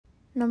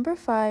Number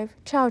 5.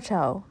 Chow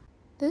Chow.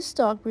 This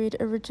dog breed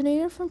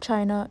originated from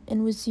China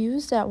and was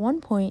used at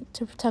one point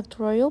to protect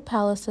royal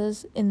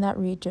palaces in that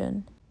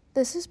region.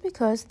 This is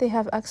because they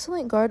have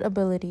excellent guard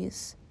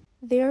abilities.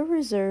 They are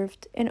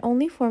reserved and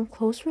only form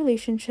close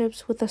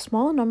relationships with a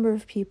small number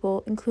of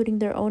people, including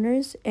their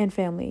owners and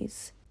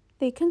families.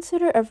 They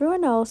consider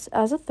everyone else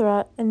as a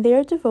threat and they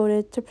are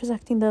devoted to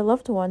protecting their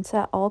loved ones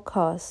at all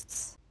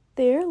costs.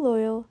 They are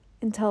loyal,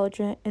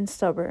 intelligent, and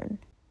stubborn.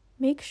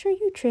 Make sure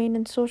you train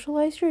and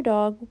socialize your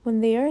dog when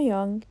they are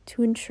young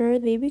to ensure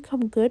they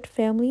become good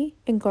family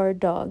and guard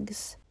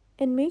dogs.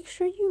 And make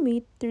sure you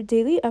meet their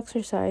daily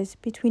exercise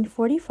between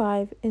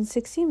 45 and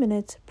 60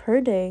 minutes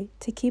per day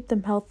to keep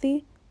them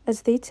healthy,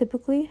 as they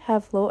typically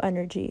have low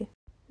energy.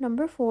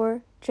 Number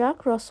 4.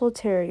 Jack Russell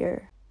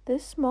Terrier.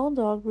 This small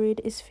dog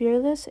breed is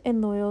fearless and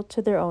loyal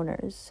to their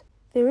owners.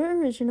 They were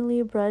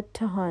originally bred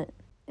to hunt,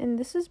 and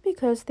this is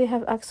because they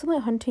have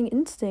excellent hunting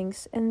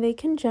instincts and they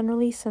can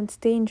generally sense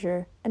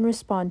danger and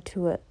respond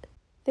to it.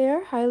 They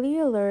are highly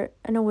alert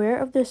and aware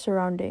of their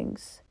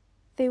surroundings.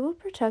 They will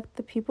protect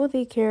the people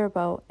they care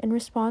about and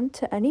respond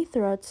to any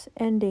threats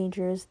and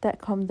dangers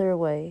that come their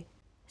way.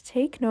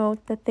 Take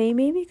note that they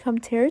may become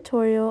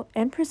territorial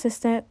and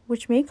persistent,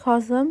 which may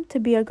cause them to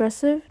be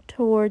aggressive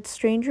towards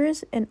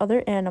strangers and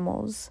other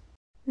animals.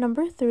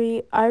 Number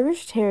 3.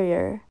 Irish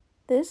Terrier.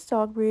 This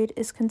dog breed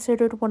is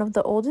considered one of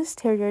the oldest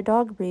terrier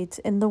dog breeds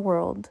in the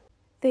world.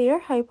 They are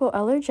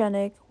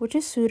hypoallergenic, which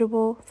is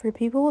suitable for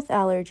people with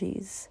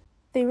allergies.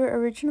 They were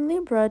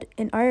originally bred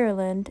in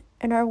Ireland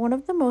and are one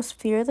of the most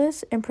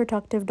fearless and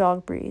protective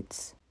dog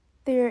breeds.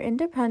 They are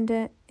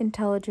independent,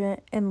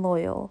 intelligent, and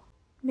loyal.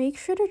 Make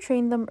sure to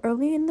train them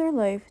early in their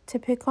life to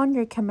pick on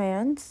your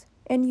commands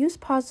and use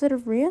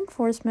positive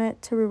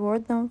reinforcement to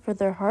reward them for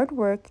their hard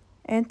work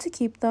and to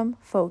keep them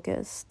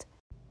focused.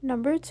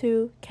 Number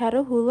 2.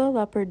 Catahoula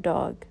Leopard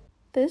Dog.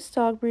 This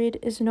dog breed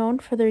is known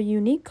for their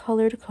unique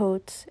colored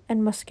coats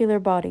and muscular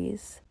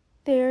bodies.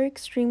 They are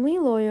extremely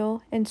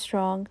loyal and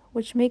strong,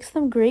 which makes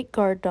them great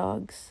guard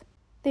dogs.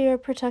 They are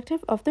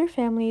protective of their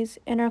families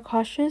and are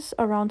cautious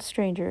around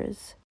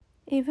strangers.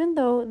 Even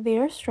though they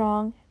are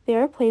strong, they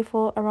are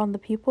playful around the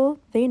people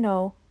they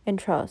know and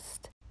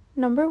trust.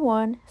 Number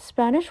 1.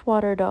 Spanish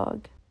Water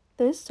Dog.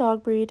 This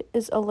dog breed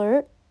is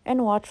alert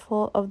and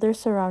watchful of their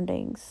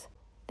surroundings.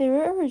 They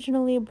were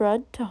originally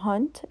bred to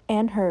hunt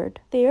and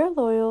herd. They are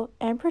loyal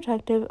and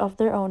protective of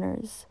their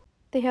owners.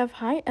 They have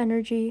high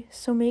energy,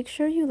 so make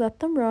sure you let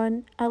them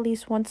run at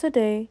least once a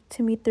day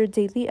to meet their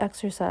daily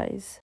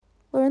exercise.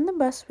 Learn the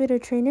best way to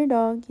train your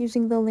dog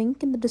using the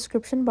link in the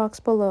description box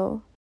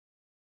below.